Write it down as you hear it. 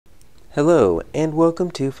Hello and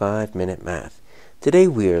welcome to 5-Minute Math. Today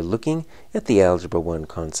we are looking at the Algebra 1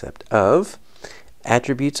 concept of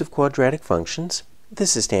attributes of quadratic functions.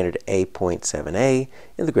 This is standard A.7A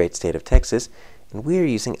in the great state of Texas, and we are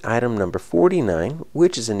using item number 49,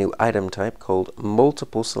 which is a new item type called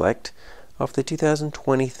multiple select off the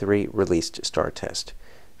 2023 released STAAR test.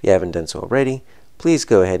 If you haven't done so already, please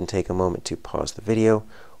go ahead and take a moment to pause the video,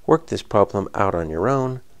 work this problem out on your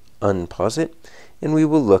own, unpause it, and we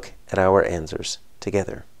will look at our answers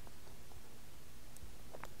together.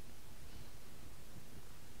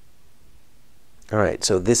 Alright,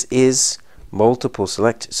 so this is multiple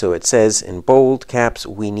select, so it says in bold caps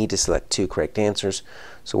we need to select two correct answers.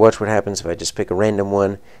 So watch what happens if I just pick a random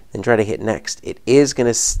one and try to hit next. It is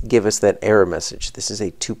going to give us that error message. This is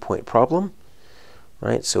a 2-point problem,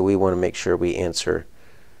 right? So we want to make sure we answer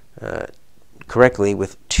correctly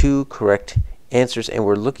with two correct answers, and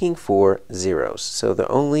we're looking for zeros. So the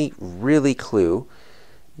only really clue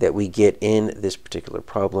that we get in this particular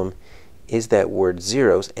problem is that word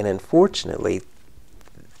zeros, and unfortunately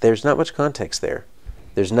there's not much context there.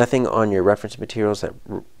 There's nothing on your reference materials that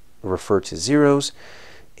refer to zeros,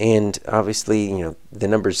 and obviously, the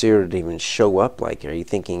number 0 didn't even show up. Like, are you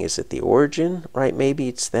thinking, is it the origin? Right, maybe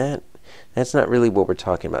it's that. That's not really what we're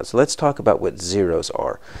talking about. So let's talk about what zeros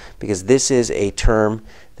are, because this is a term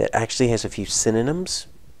that actually has a few synonyms,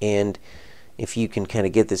 and if you can kind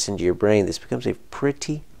of get this into your brain, this becomes a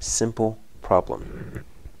pretty simple problem.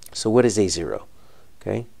 So what is a zero?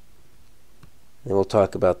 Okay? Then we'll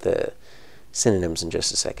talk about the synonyms in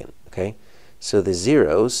just a second. Okay? So the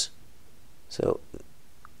zeros, so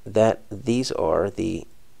that these are the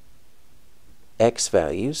x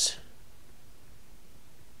values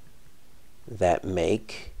that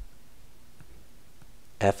make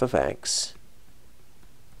f of x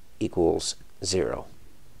equals 0.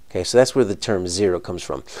 Okay, so that's where the term 0 comes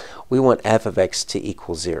from. We want f of x to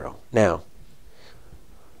equal 0. Now,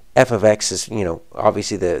 f of x is,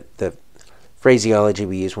 obviously the phraseology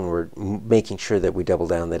we use when we're making sure that we double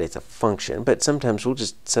down that it's a function, but sometimes we'll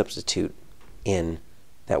just substitute in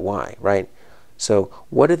that y, right? So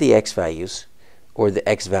what are the x values, or the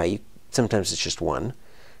x value, sometimes it's just 1,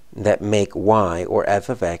 that make y, or f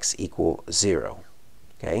of x, equal 0?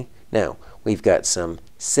 Okay, now we've got some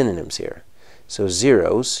synonyms here. So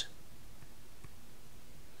zeros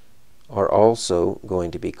are also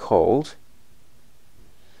going to be called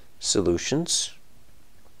solutions,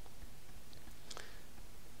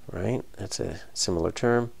 right? That's a similar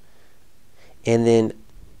term. And then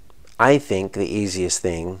I think the easiest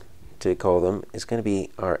thing to call them is going to be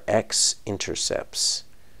our x-intercepts.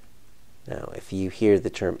 Now, if you hear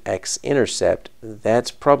the term x-intercept,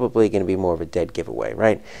 that's probably going to be more of a dead giveaway,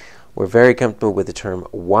 right? We're very comfortable with the term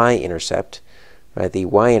y-intercept, right? The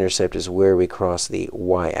y-intercept is where we cross the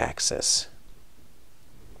y-axis.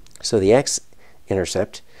 So the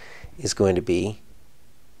x-intercept is going to be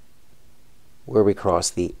where we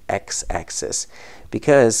cross the x-axis.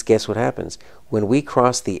 Because guess what happens? When we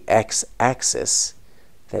cross the x-axis,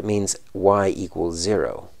 that means y equals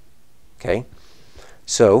 0. Okay?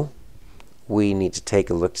 So we need to take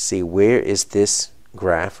a look to see, where is this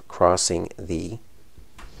graph crossing the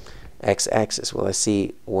x-axis? Well, I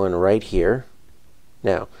see one right here.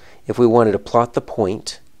 Now, if we wanted to plot the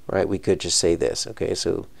point, right, we could just say this. Okay,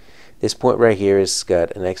 so this point right here has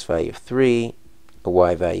got an x value of 3, a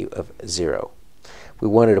y value of 0. If we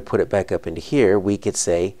wanted to put it back up into here, we could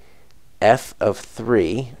say f of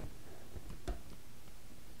 3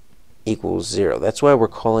 equals 0. That's why we're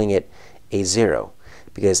calling it a 0.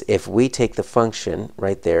 Because if we take the function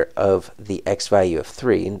right there of the x value of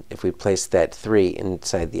 3, if we place that 3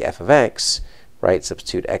 inside the f of x, right,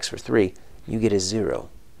 substitute x for 3, you get a 0.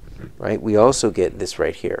 Right? We also get this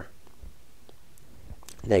right here,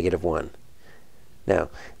 -1. Now,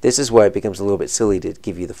 this is why it becomes a little bit silly to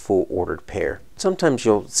give you the full ordered pair. Sometimes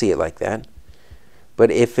you'll see it like that.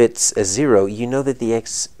 But if it's a 0, you know that the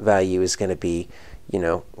x value is going to be,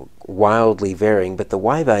 wildly varying, but the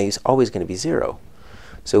y value is always going to be 0.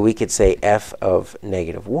 So we could say f of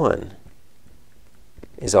 -1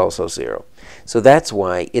 is also 0. So that's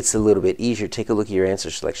why it's a little bit easier. Take a look at your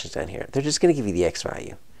answer selections down here. They're just going to give you the x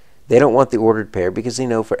value. They don't want the ordered pair, because they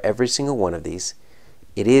know for every single one of these,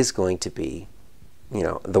 it is going to be,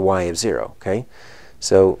 the y of 0. Okay?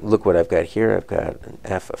 So look what I've got here. I've got an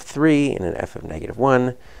f of 3 and an f of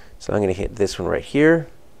 -1. So I'm going to hit this one right here.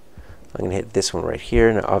 I'm going to hit this one right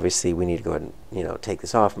here. Now, obviously, we need to go ahead and, take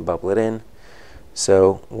this off and bubble it in.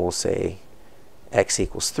 So we'll say x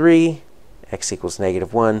equals 3, x equals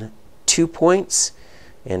 -1, 2 points,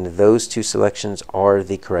 and those two selections are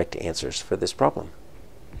the correct answers for this problem.